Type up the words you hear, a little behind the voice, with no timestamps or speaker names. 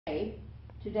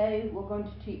Today we're going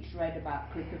to teach Red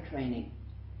about clicker training.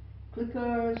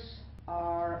 Clickers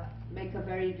make a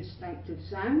very distinctive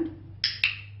sound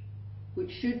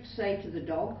which should say to the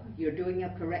dog you're doing a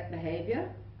correct behavior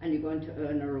and you're going to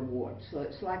earn a reward. So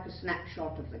it's like a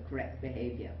snapshot of the correct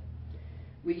behavior.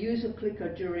 We use a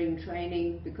clicker during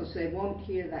training because they won't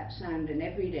hear that sound in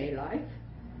everyday life.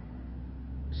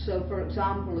 So for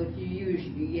example, if you use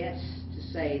yes to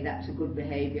say that's a good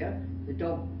behavior, the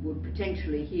dog would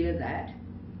potentially hear that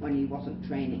when he wasn't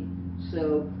training.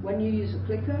 So when you use a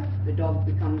clicker, the dog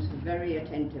becomes very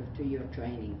attentive to your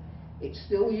training. It's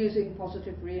still using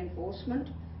positive reinforcement,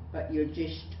 but you're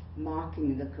just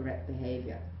marking the correct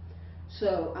behavior.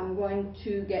 So I'm going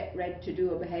to get Red to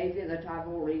do a behavior that I've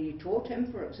already taught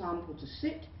him, for example, to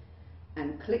sit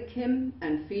and click him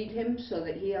and feed him so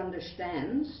that he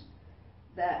understands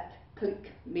that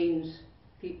click means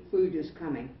food is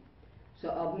coming. So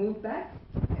I'll move back,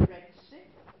 get Red to sit,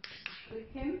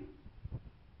 click him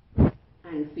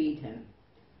and feed him.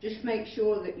 Just make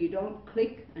sure that you don't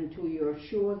click until you're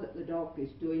sure that the dog is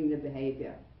doing the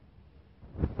behavior.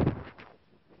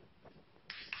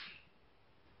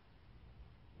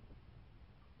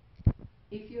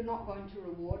 If you're not going to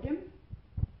reward him,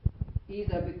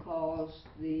 either because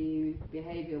the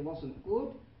behavior wasn't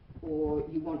good or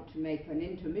you want to make an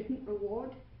intermittent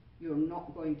reward, you're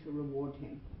not going to reward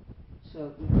him.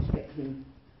 So we just get him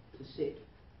to sit,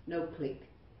 no click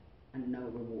and no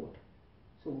reward.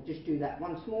 So we'll just do that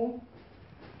once more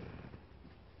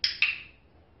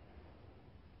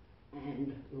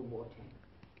and reward him.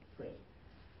 3.